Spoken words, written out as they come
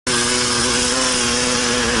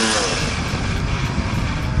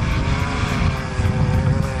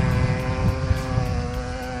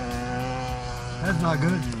not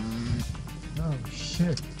good. Oh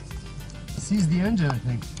shit. Seized the engine, I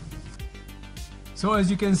think. So as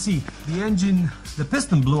you can see, the engine, the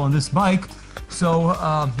piston blew on this bike. So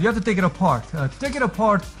you have to take it apart. To take it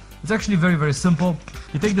apart, it's actually very, very simple.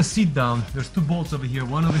 You take the seat down. There's two bolts over here,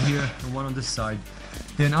 one over here and one on this side.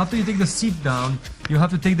 Then after you take the seat down, you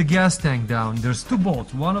have to take the gas tank down. There's two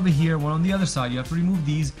bolts, one over here, one on the other side. You have to remove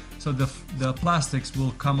these so the plastics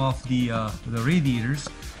will come off the radiators.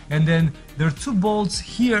 And then there are two bolts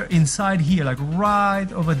here inside here, like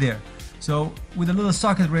right over there. So with a little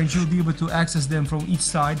socket wrench, you'll be able to access them from each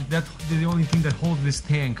side. That's the only thing that holds this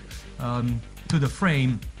tank to the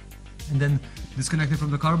frame. And then disconnect it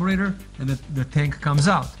from the carburetor, and the tank comes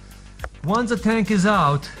out. Once the tank is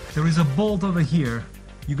out, there is a bolt over here.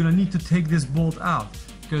 You're gonna need to take this bolt out,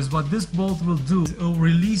 because what this bolt will do is it will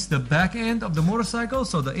release the back end of the motorcycle,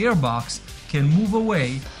 so the airbox can move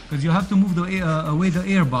away, because you have to move away the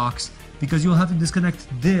airbox, because you'll have to disconnect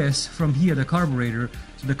this from here, the carburetor,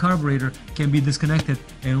 so the carburetor can be disconnected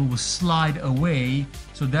and it will slide away,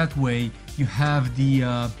 so that way you have the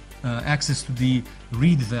access to the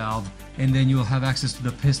reed valve, and then you'll have access to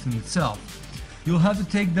the piston itself. You'll have to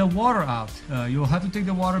take the water out. You'll have to take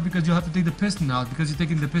the water because you'll have to take the piston out. Because you're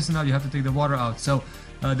taking the piston out, you have to take the water out. So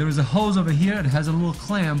there is a hose over here. It has a little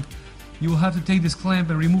clamp. You will have to take this clamp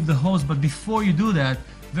and remove the hose. But before you do that,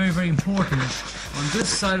 very, very important, on this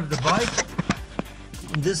side of the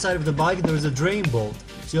bike, there is a drain bolt.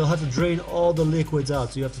 So you'll have to drain all the liquids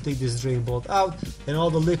out. So you have to take this drain bolt out, and all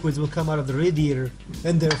the liquids will come out of the radiator,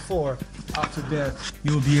 and therefore after that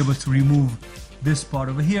you'll be able to remove this part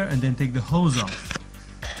over here and then take the hose off.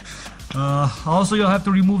 Also you'll have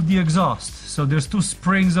to remove the exhaust. So there's two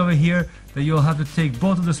springs over here that you'll have to take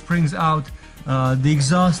both of the springs out. The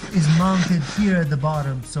exhaust is mounted here at the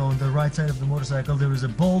bottom, so on the right side of the motorcycle there is a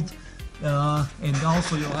bolt. And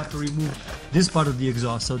also you'll have to remove this part of the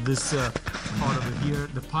exhaust. So this part over here,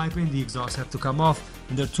 the piping, the exhaust have to come off,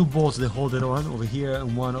 and there are two bolts that hold it on, over here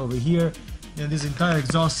and one over here, and this entire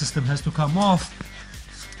exhaust system has to come off,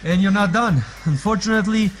 and you're not done.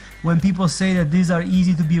 Unfortunately, when people say that these are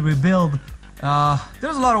easy to be rebuilt,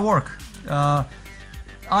 there's a lot of work.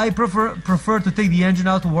 I prefer to take the engine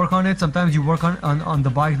out to work on it. Sometimes you work on the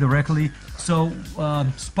bike directly. So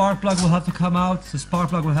spark plug will have to come out. So spark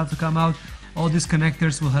plug will have to come out. All these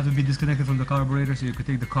connectors will have to be disconnected from the carburetor, so you could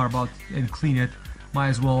take the carb out and clean it. Might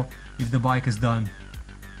as well if the bike is done.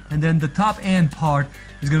 And then the top end part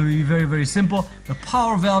is going to be very, very simple. The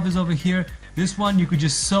power valve is over here. This one you could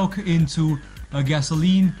just soak into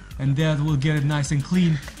gasoline, and that will get it nice and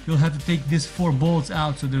clean. You'll have to take these 4 bolts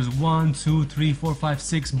out. So there's 1, 2, 3, 4, 5,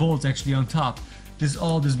 6 bolts actually on top.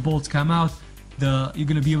 All these bolts come out. You're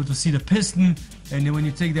gonna be able to see the piston, and then when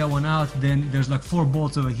you take that one out, then there's like 4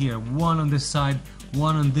 bolts over here. 1 on this side,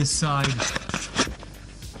 1 on this side.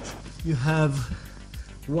 You have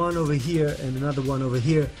 1 over here and another 1 over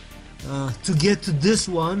here. To get to this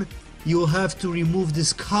one, you'll have to remove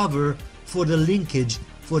this cover for the linkage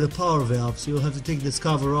for the power valve. So you'll have to take this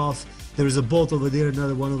cover off. There is a bolt over there,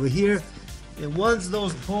 another one over here. And once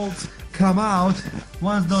those bolts come out,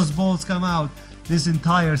 this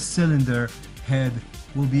entire cylinder head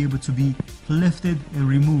will be able to be lifted and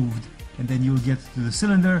removed, and then you'll get to the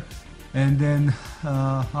cylinder, and then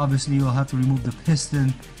obviously you'll have to remove the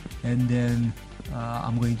piston, and then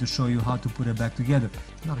I'm going to show you how to put it back together.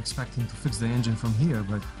 I'm not expecting to fix the engine from here,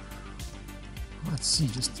 but let's see,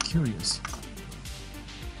 just curious.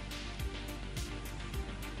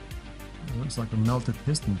 It looks like a melted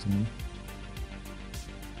piston to me.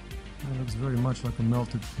 It looks very much like a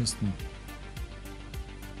melted piston.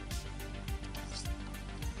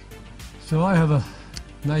 So I have a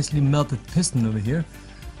nicely melted piston over here.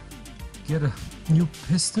 Get a new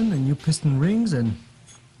piston and new piston rings, and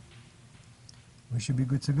we should be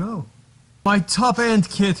good to go. My top end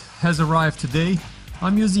kit has arrived today.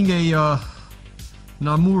 I'm using a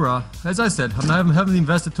Nomura. As I said, I haven't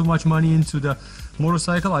invested too much money into the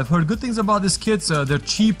motorcycle. I've heard good things about these kits. They're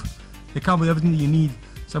cheap. They come with everything that you need.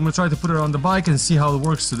 So I'm going to try to put it on the bike and see how it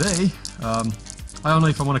works today. I don't know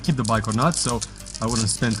if I want to keep the bike or not, so I wouldn't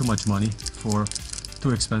spend too much money for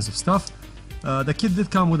too expensive stuff. The kit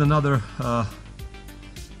did come with another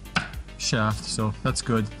shaft, so that's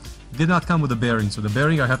good. It did not come with a bearing, so the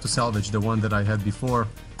bearing I have to salvage, the one that I had before.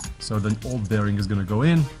 So the old bearing is going to go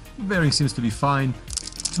in. The bearing seems to be fine.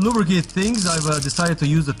 To lubricate things, I've decided to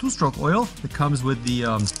use the 2-stroke oil. It comes with the,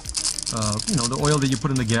 the oil that you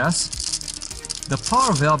put in the gas. The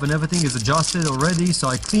power valve and everything is adjusted already, so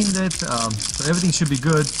I cleaned it, so everything should be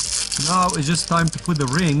good. Now it's just time to put the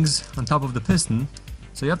rings on top of the piston.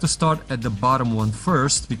 So you have to start at the bottom one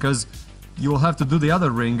first, because you will have to do the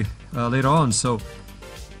other ring later on. So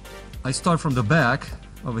I start from the back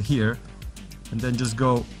over here and then just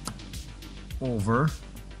go over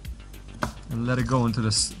and let it go into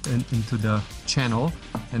the channel,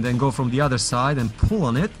 and then go from the other side and pull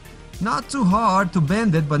on it, not too hard to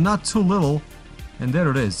bend it, but not too little, and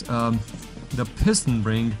there it is. The piston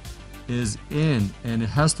ring is in, and it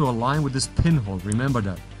has to align with this pinhole. Remember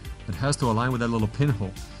that. It has to align with that little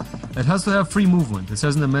pinhole. It has to have free movement. It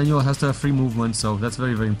says in the manual it has to have free movement, so that's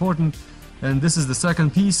very, very important. And this is the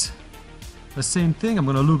second piece. The same thing, I'm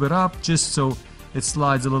gonna lube it up just so it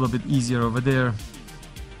slides a little bit easier over there.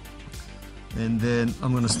 And then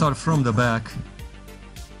I'm gonna start from the back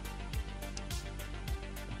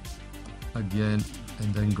again,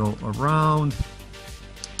 and then go around,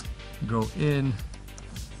 go in,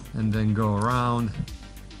 and then go around,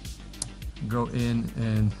 go in,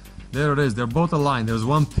 and there it is. They're both aligned. There's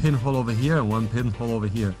one pinhole over here and one pinhole over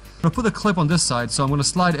here. I'm gonna put a clip on this side, so I'm gonna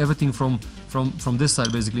slide everything from this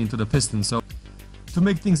side basically into the piston. So to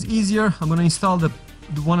make things easier, I'm gonna install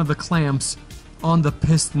one of the clamps on the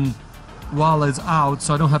piston while it's out,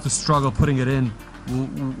 so I don't have to struggle putting it in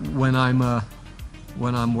when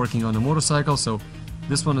I'm working on the motorcycle. So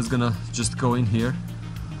this one is gonna just go in here.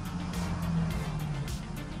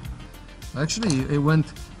 Actually, it went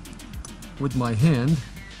with my hand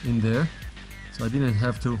in there, so I didn't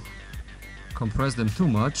have to compress them too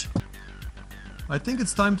much. I think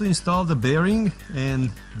it's time to install the bearing and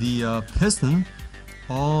the piston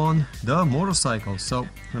on the motorcycle. So I'm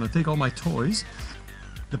gonna take all my toys.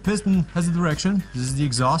 The piston has a direction. This is the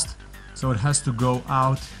exhaust, so it has to go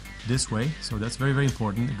out this way. So that's very, very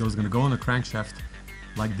important. It's gonna go on the crankshaft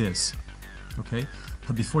like this. Okay,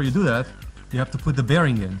 but before you do that, you have to put the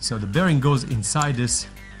bearing in. So the bearing goes inside this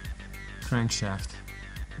crankshaft.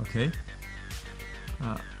 Okay.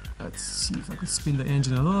 Let's see if I could spin the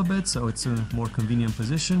engine a little bit so it's in a more convenient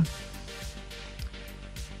position.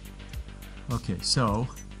 Okay, so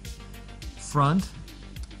front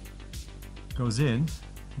goes in,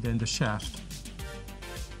 then the shaft.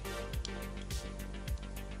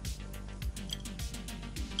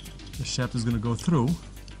 The shaft is going to go through,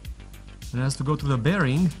 and it has to go to the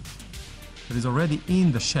bearing that is already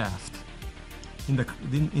in the shaft.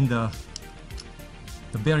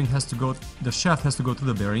 The bearing has to go, the shaft has to go to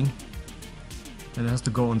the bearing, and it has to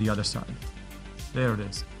go on the other side. There it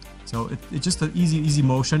is. So it's just an easy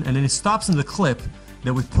motion, and then it stops in the clip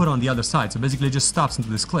that we put on the other side. So basically it just stops into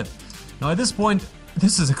this clip. Now at this point,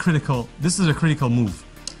 this is a critical move.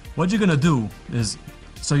 What you're gonna do is,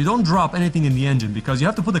 so you don't drop anything in the engine, because you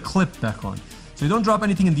have to put the clip back on. So you don't drop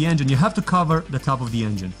anything in the engine, you have to cover the top of the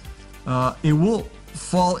engine. It will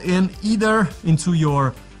fall in either into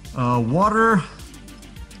your water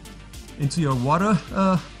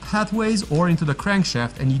pathways or into the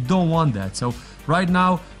crankshaft, and you don't want that. So right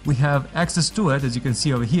now we have access to it, as you can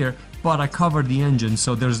see over here, but I covered the engine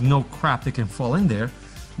so there's no crap that can fall in there.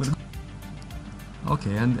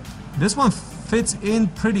 Okay, and this one fits in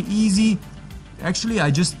pretty easy. Actually,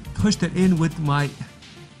 I just pushed it in with my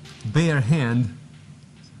bare hand.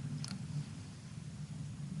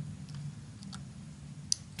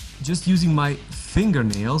 Just using my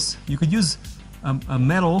fingernails. You could use a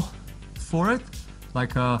metal for it,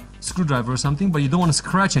 like a screwdriver or something, but you don't want to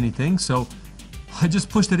scratch anything, so I just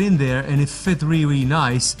pushed it in there and it fit really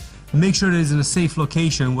nice. Make sure it is in a safe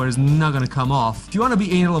location where it's not gonna come off. If you want to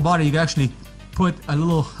be anal about it, you can actually put a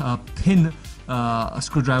little pin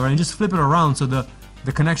screwdriver and just flip it around so the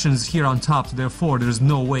connection is here on top, so therefore there's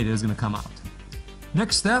no way that it's gonna come out.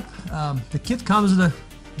 Next step, the kit comes with a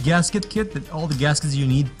gasket kit, all the gaskets you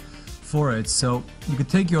need for it. So you could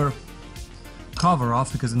take your cover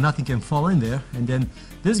off because nothing can fall in there, and then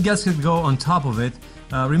this gasket go on top of it.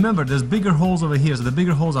 Remember, there's bigger holes over here, so the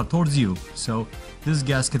bigger holes are towards you. So this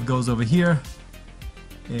gasket goes over here,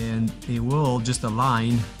 and it will just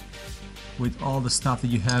align with all the stuff that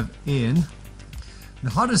you have in. The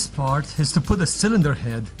hardest part is to put the cylinder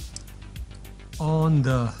head on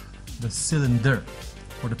the cylinder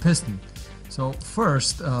or the piston. So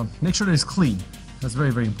first, make sure that it's clean. That's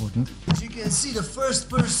very, very important. As you can see, the first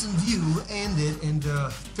person view ended and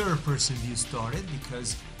the third person view started,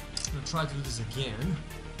 because I'm going to try to do this again.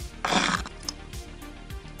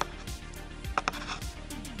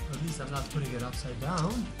 At least I'm not putting it upside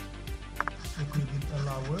down. It could be a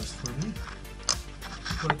lot worse for me.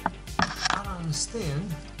 But I don't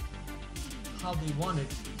understand how they wanted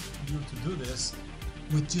you to do this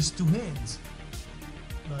with just two hands.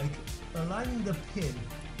 Like, aligning the pin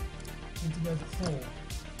into that hole,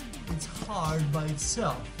 it's hard by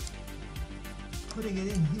itself. Putting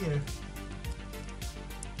it in here,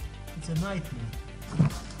 it's a nightmare.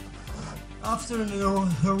 After a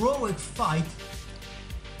heroic fight,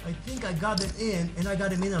 I think I got it in, and I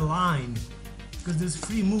got it in a line because there's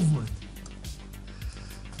free movement.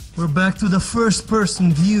 We're back to the first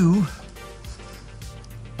person view.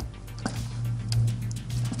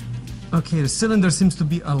 Okay, the cylinder seems to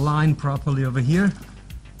be aligned properly over here.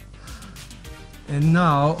 And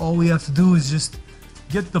now all we have to do is just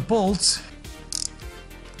get the bolts.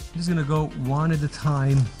 I'm just gonna go one at a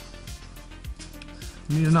time.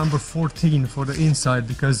 We need a number 14 for the inside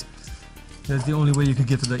because that's the only way you could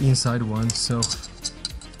get to the inside one. So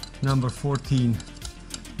number 14.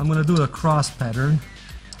 I'm gonna do a cross pattern.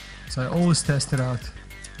 So I always test it out.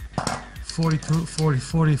 42, 40,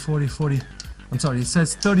 40, 40, 40. I'm sorry, it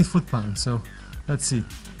says 30 foot-pounds, so let's see.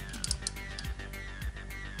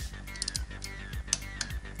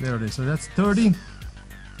 There it is, so that's 30.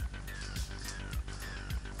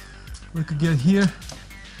 We could get here,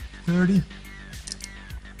 30.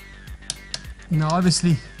 Now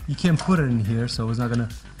obviously you can't put it in here, so it's not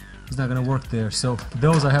gonna work there. So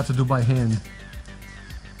those I have to do by hand.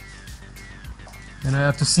 And I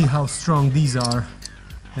have to see how strong these are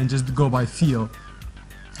and just go by feel.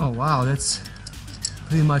 Oh wow, that's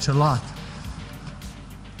pretty much a lot.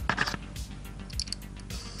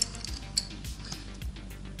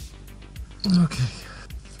 Okay.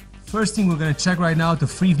 First thing we're gonna check right now, the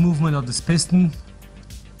free movement of this piston.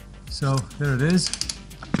 So there it is.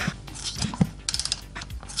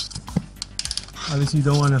 Obviously you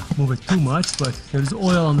don't want to move it too much, but there's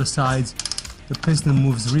oil on the sides. The piston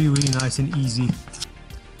moves really, really nice and easy.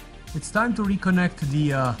 It's time to reconnect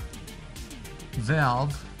the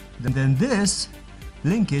valve. And then this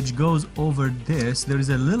linkage goes over this. There is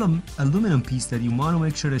a little aluminum piece that you want to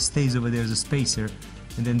make sure that stays over there as a spacer.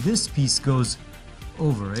 And then this piece goes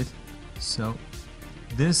over it. So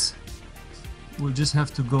this will just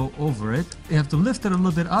have to go over it. You have to lift it a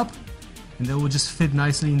little bit up and then it will just fit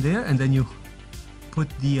nicely in there. And then you put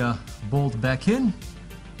the bolt back in.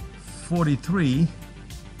 43.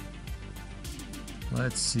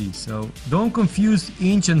 Let's see. So don't confuse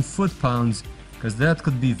inch and foot-pounds because that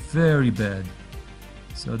could be very bad.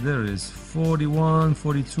 So there it is, 41,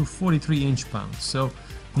 42, 43 inch-pounds. So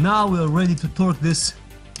now we're ready to torque this.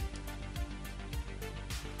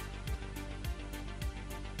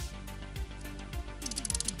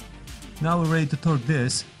 Now we're ready to torque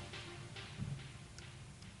this.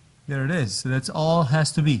 There it is. So that's all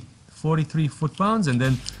has to be 43 foot-pounds, and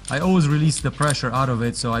then I always release the pressure out of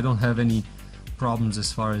it so I don't have any problems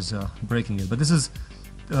as far as breaking it. But this is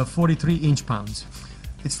 43 inch-pounds.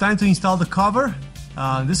 It's time to install the cover.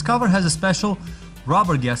 This cover has a special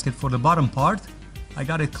rubber gasket for the bottom part. I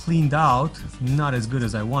got it cleaned out, not as good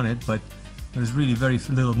as I wanted, but there's really very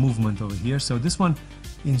little movement over here. So this one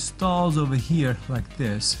installs over here like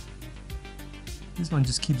this. This one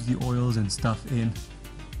just keeps the oils and stuff in.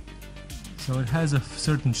 So it has a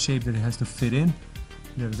certain shape that it has to fit in.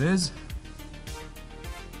 There it is.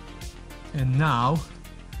 And now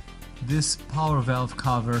this power valve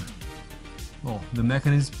cover, well, the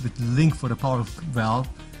mechanism, the link for the power valve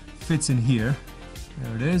fits in here.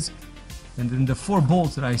 There it is. And then the 4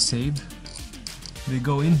 bolts that I saved, they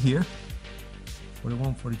go in here.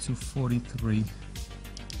 41, 42, 43.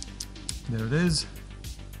 There it is.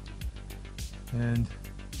 And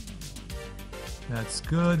that's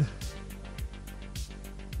good.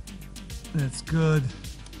 That's good.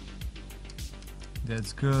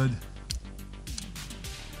 That's good.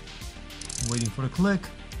 Waiting for a click.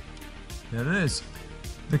 There it is.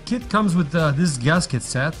 The kit comes with this gasket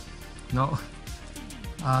set. Now,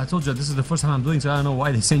 I told you this is the first time I'm doing, so I don't know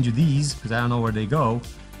why they send you these, because I don't know where they go.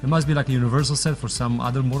 It must be like a universal set for some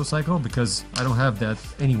other motorcycle, because I don't have that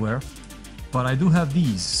anywhere. But I do have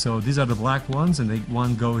these. So these are the black ones, and they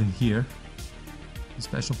one go in here. A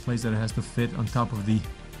special place that it has to fit on top of the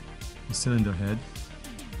cylinder head.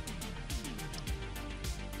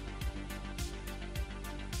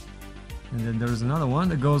 And then there's another one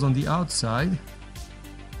that goes on the outside.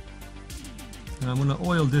 And I'm gonna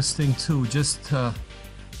oil this thing too, just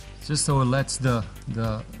so it lets the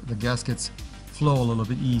gaskets flow a little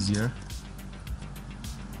bit easier.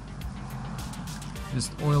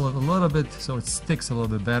 Just oil it a little bit so it sticks a little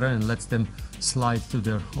bit better and lets them slide to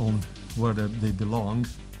their own where they belong.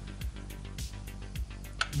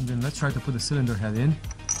 And then let's try to put the cylinder head in.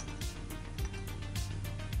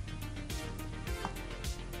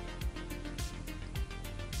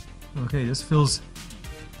 Okay, this feels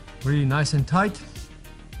really nice and tight.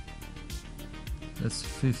 That's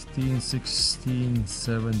 15, 16,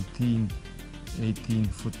 17, 18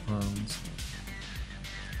 foot-pounds.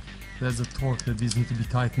 That's the torque that these need to be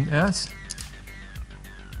tightened as.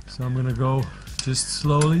 So I'm gonna go just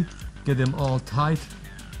slowly, get them all tight,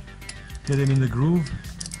 get them in the groove.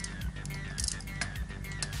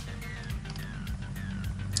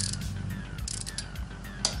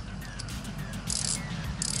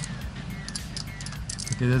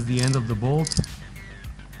 Okay, that's the end of the bolt.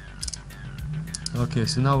 Okay,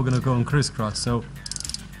 so now we're gonna go on crisscross. So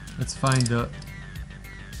let's find the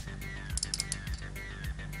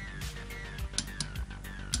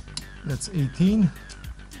that's 18.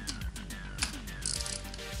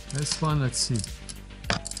 This one, let's see.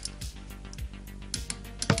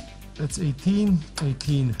 That's 18,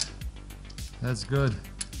 18. That's good.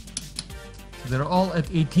 They're all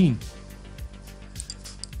at 18.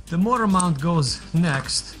 The motor mount goes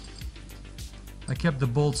next. I kept the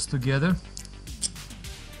bolts together.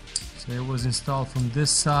 So it was installed from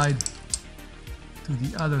this side to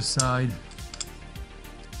the other side.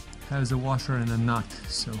 Has a washer and a nut.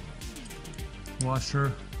 So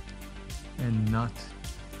washer and nut.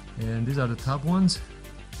 And these are the top ones.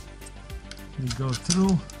 We go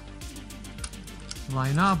through,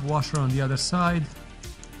 line up, washer on the other side.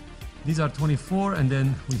 These are 24, and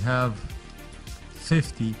then we have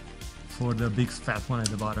 50 for the big fat one at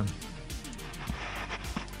the bottom.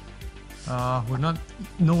 We're not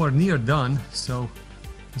nowhere near done, so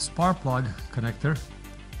the spark plug connector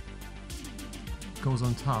goes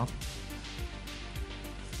on top.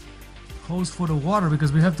 Hose for the water,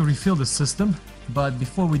 because we have to refill the system. But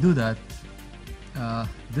before we do that,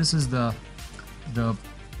 this is the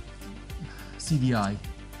CDI.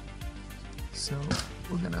 So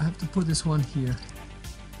we're gonna have to put this one here.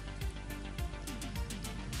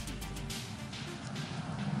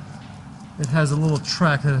 It has a little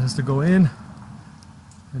track that has to go in,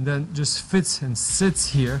 and then just fits and sits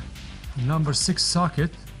here. Number 6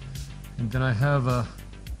 socket, and then I have a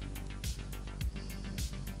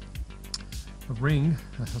ring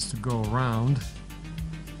that has to go around.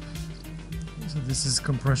 So this is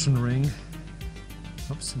compression ring.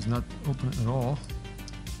 Oops, it's not open at all.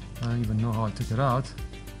 I don't even know how I took it out.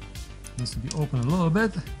 It needs to be open a little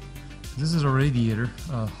bit. This is a radiator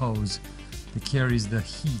hose that carries the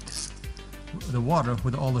heat, the water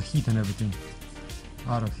with all the heat and everything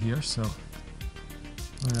out of here. So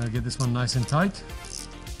I'm gonna get this one nice and tight.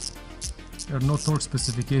 There are no torque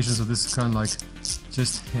specifications, so this is kind of like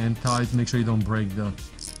just hand tight. Make sure you don't break the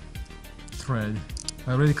thread.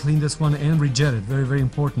 I already cleaned this one and rejetted. Very, very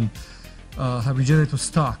important. I rejetted to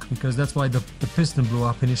stock, because that's why the piston blew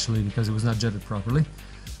up initially, because it was not jetted properly.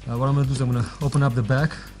 What I'm going to do is I'm going to open up the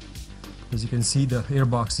back. As you can see, the air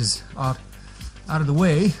box is out of the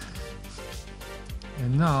way,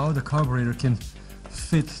 and now the carburetor can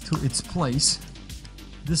fit to its place.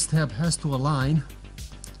 This tab has to align.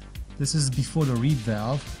 This is before the reed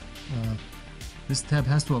valve. This tab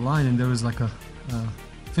has to align, and there is like a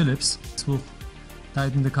Phillips. This will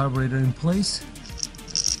tighten the carburetor in place.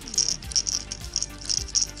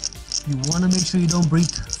 You want to make sure you don't breathe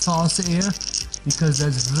false air, because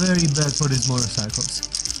that's very bad for these motorcycles.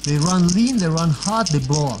 They run lean, they run hot, they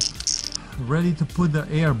blow up. Ready to put the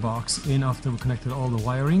air box in after we connected all the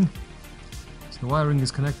wiring. So the wiring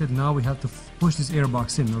is connected. Now we have to push this air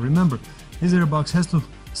box in. Now remember, this air box has to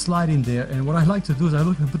slide in there, and what I like to do is I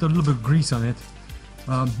like to put a little bit of grease on it.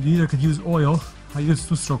 You either could use oil. I use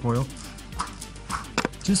 2-stroke oil,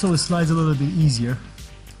 just so it slides a little bit easier.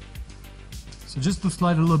 So just to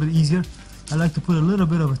slide a little bit easier, I like to put a little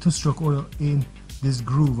bit of a 2-stroke oil in this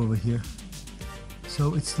groove over here,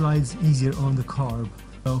 so it slides easier on the carb.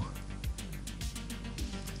 So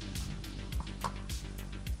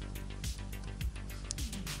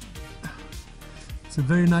it's a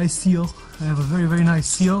very nice seal. I have a very, very nice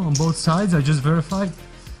seal on both sides. I just verified,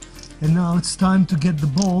 and now it's time to get the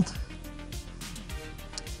bolt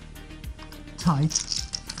tight.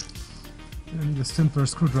 I need a simpler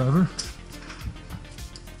screwdriver.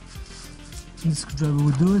 This screwdriver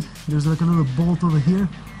would do it. There's like a little bolt over here.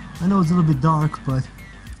 I know it's a little bit dark, but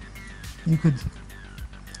you could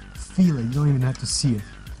feel it. You don't even have to see it.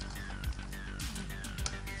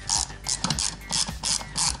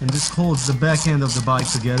 And this holds the back end of the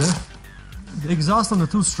bike together. The exhaust on the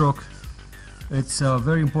 2-stroke, it's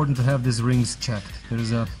very important to have these rings checked.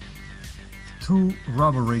 There's 2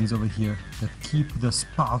 rubber rings over here that keep the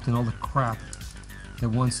spout and all the crap that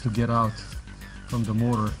wants to get out from the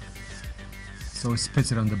motor, so it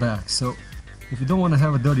spits it on the back. So if you don't want to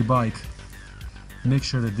have a dirty bike, make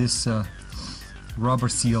sure that these rubber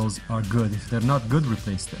seals are good. If they're not good,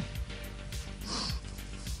 replace them.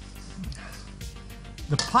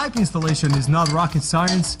 The pipe installation is not rocket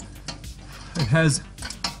science. It has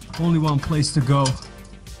only one place to go.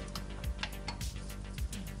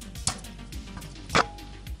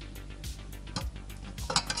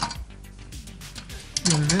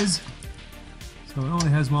 There it is. So it only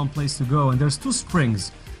has one place to go, and there's 2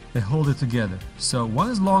 springs that hold it together. So one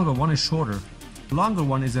is longer, one is shorter. The longer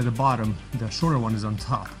one is at the bottom, the shorter one is on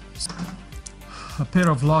top. a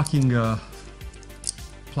pair of locking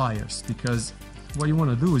pliers, because what you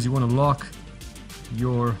want to do is you want to lock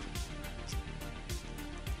your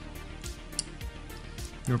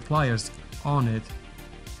pliers on it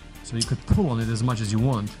so you could pull on it as much as you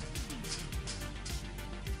want.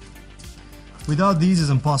 Without these,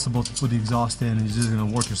 it's impossible to put the exhaust in, and you're just going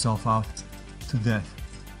to work yourself out to death.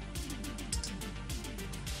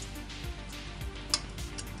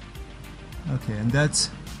 Okay, and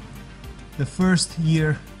that's the first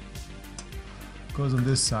year goes on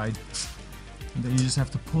this side, and then you just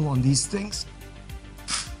have to pull on these things,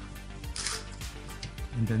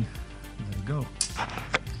 and then there you go.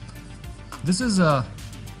 This is a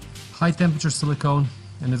high temperature silicone,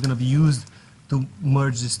 and it's going to be used to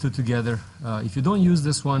merge these two together. If you don't use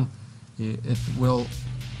this one, it will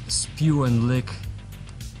spew and leak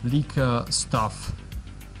stuff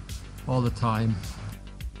all the time.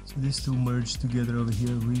 So these two merge together over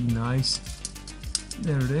here, really nice.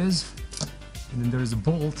 There it is. And then there is a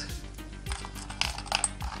bolt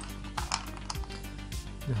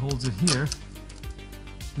that holds it here.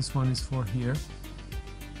 This one is for here.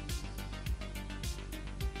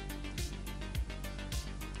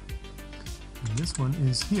 And this one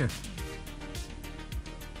is here.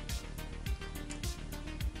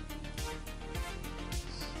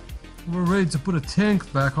 We're ready to put a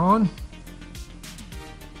tank back on.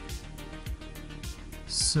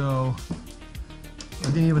 So I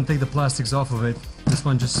didn't even take the plastics off of it. This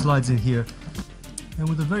one just slides in here. And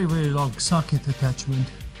with a very, very long socket attachment,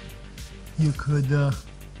 you could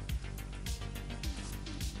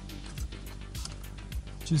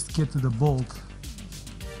just get to the bolt.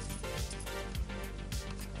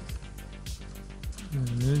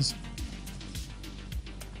 There it is.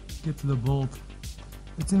 Get to the bolt.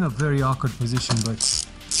 It's in a very awkward position, but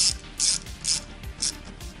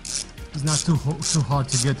it's not too hard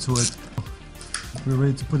to get to it. We're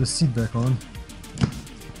ready to put the seat back on.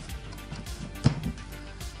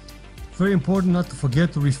 Very important not to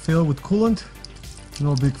forget to refill with coolant.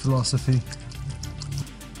 No big philosophy.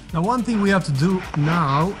 Now, one thing we have to do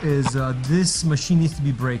now is this machine needs to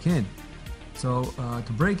be break-in. So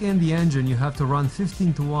to break in the engine, you have to run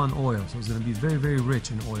 15:1 oil. So it's going to be very, very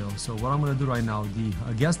rich in oil. So what I'm going to do right now,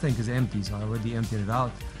 the gas tank is empty, so I already emptied it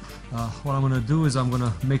out. What I'm going to do is I'm going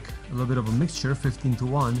to make a little bit of a mixture,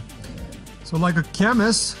 15:1. So like a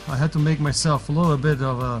chemist, I had to make myself a little bit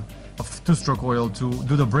of two-stroke oil to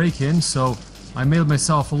do the break-in. So I made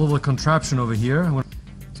myself a little contraption over here.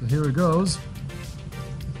 So here it goes.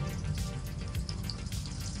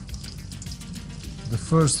 The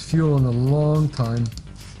first fuel in a long time.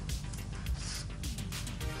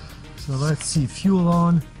 So let's see, fuel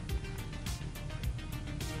on.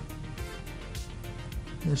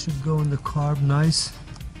 That should go in the carb, nice.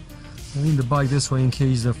 I lean the bike this way in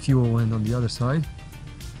case the fuel went on the other side.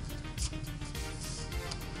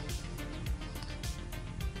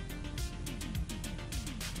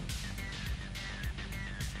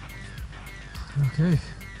 Okay,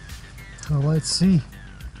 now let's see.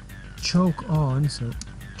 Choke on, so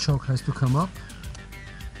choke has to come up.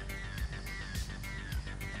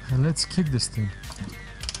 And let's kick this thing.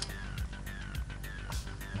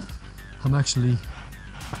 I'm actually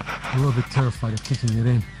a little bit terrified of kicking it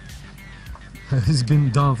in. It's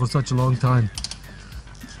been down for such a long time.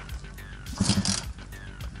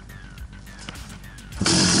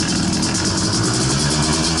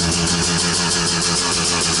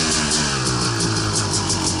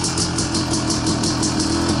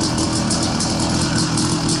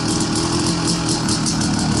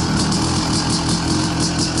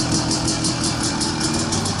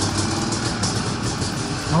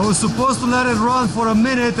 I was supposed to let it run for 1.5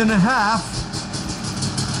 minutes.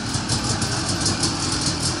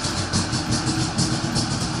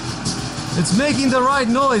 It's making the right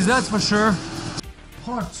noise, that's for sure.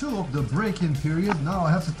 Part 2 of the break-in period. Now I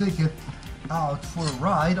have to take it out for a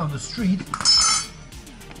ride on the street.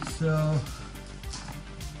 So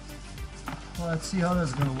let's see how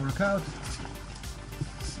that's gonna work out.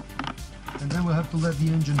 And then we'll have to let the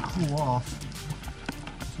engine cool off.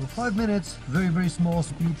 So 5 minutes, very, very small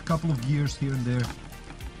speed, couple of gears here and there.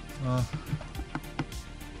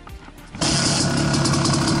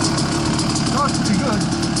 Not pretty good.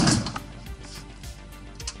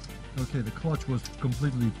 Okay, the clutch was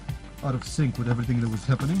completely out of sync with everything that was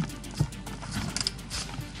happening.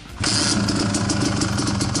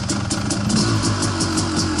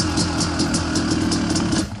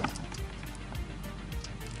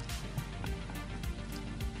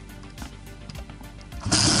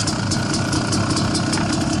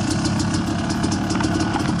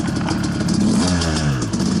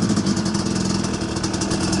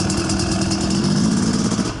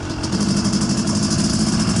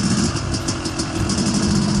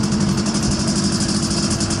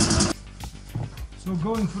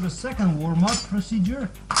 second warm-up procedure.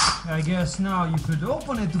 I guess now you could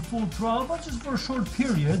open it to full throttle, but just for a short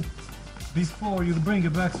period before you bring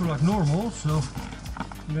it back to like normal. So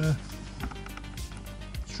I'm gonna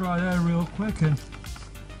try that real quick and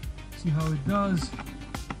see how it does.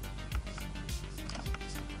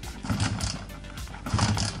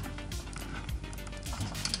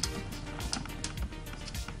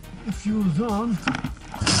 The fuel's on.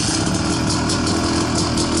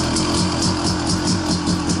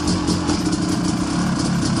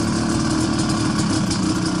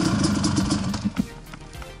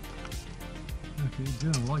 Okay,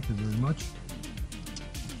 didn't like it very much.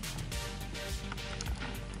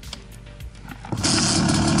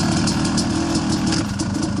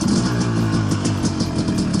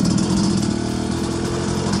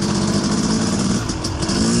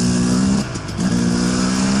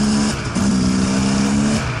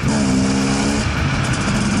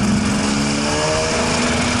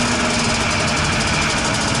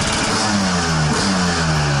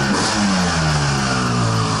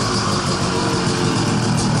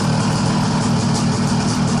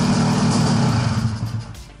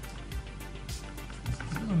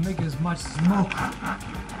 Make as much smoke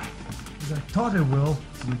as I thought it will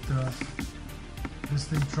with this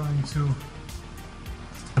thing trying to,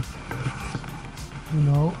 you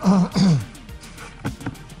know,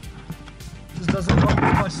 just doesn't make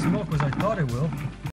as much smoke as I thought it will.